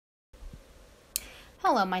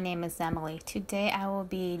Hello, my name is Emily. Today I will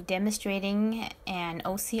be demonstrating an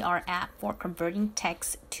OCR app for converting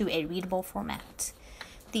text to a readable format.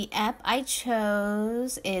 The app I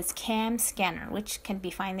chose is CamScanner, which can be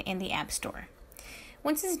found in the App Store.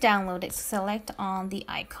 Once it's downloaded, select on the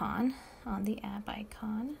icon, on the app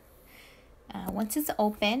icon. Once it's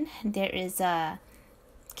open, there is a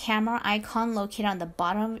camera icon located on the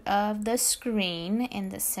bottom of the screen in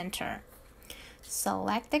the center.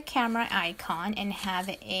 Select the camera icon and have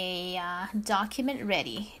a document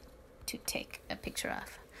ready to take a picture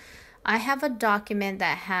of. I have a document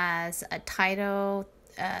that has a title,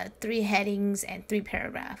 3 headings, and 3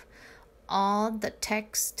 paragraphs. All the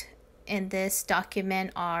text in this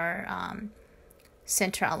document are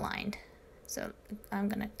center aligned. So I'm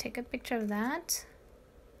going to take a picture of that.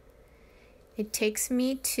 It takes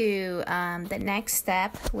me to the next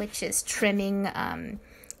step, which is trimming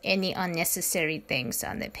any unnecessary things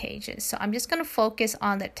on the pages. So I'm just going to focus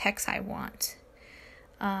on the text I want.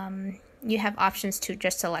 You have options to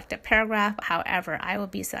just select a paragraph. However, I will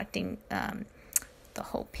be selecting the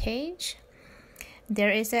whole page. There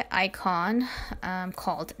is an icon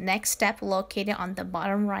called Next Step located on the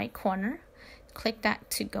bottom right corner. Click that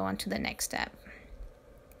to go on to the next step.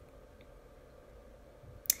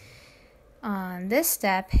 On this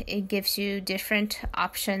step, it gives you different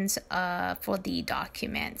options for the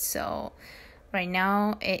document. So right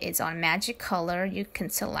now it is on magic color. You can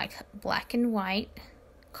select black and white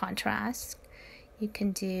contrast. You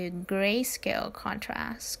can do grayscale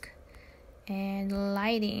contrast and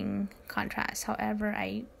lighting contrast. However,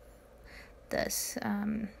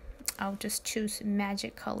 I'll just choose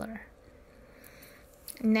magic color.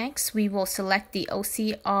 Next, we will select the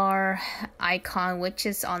OCR icon, which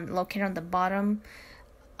is located on the bottom,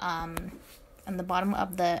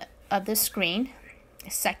 of the screen,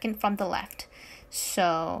 second from the left.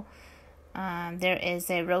 So there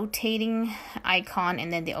is a rotating icon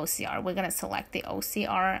and then the OCR. We're gonna select the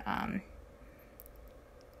OCR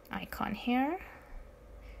icon here.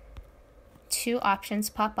 2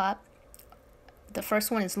 options pop up. The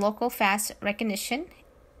first one is local fast recognition.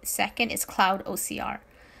 Second is cloud OCR.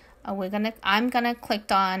 I'm gonna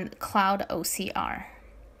click on cloud OCR.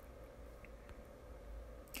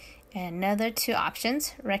 And another 2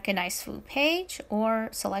 options: recognize full page or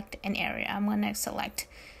select an area. I'm gonna select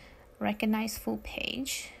recognize full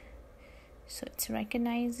page. So it's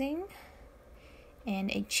recognizing,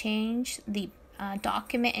 and it changed the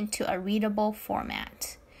document into a readable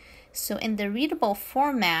format. So in the readable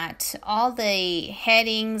format, all the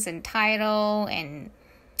headings and title and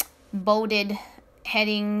bolded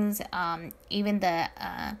headings, even the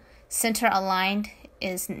center aligned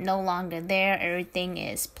is no longer there. Everything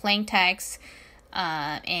is plain text,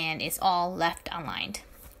 and it's all left aligned.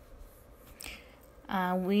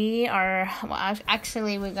 I'm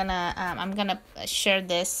gonna share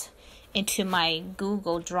this into my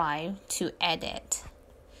Google Drive to edit.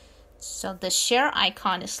 So the share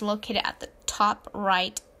icon is located at the top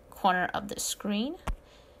right corner of the screen.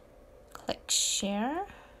 Click share.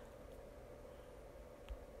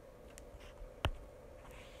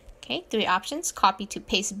 Okay, 3 options: copy to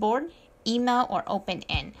pasteboard, email, or open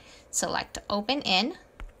in. Select open in.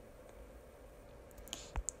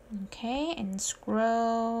 Okay, and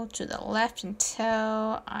scroll to the left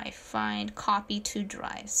until I find copy to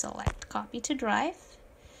drive. Select copy to drive.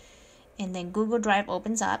 And then Google Drive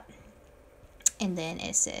opens up. And then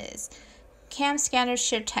it says CamScanner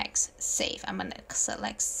share text, save. I'm going to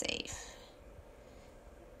select save.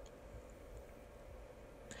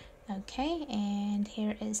 Okay, and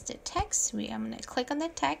here is the text. I'm going to click on the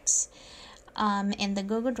text in the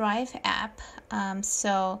Google Drive app.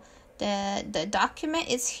 So the document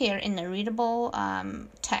is here in the readable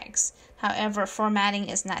text. However, formatting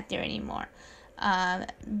is not there anymore.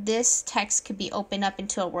 This text could be opened up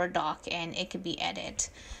into a Word doc and it could be edited.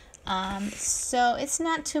 So it's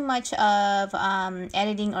not too much of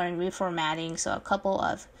editing or reformatting. So a couple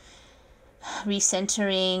of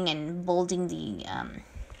recentering and bolding the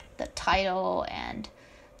title and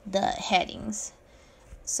the headings.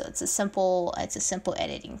 So it's a simple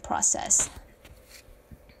editing process.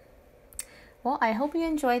 Well, I hope you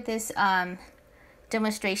enjoyed this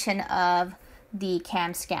demonstration of the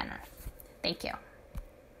CamScanner. Thank you.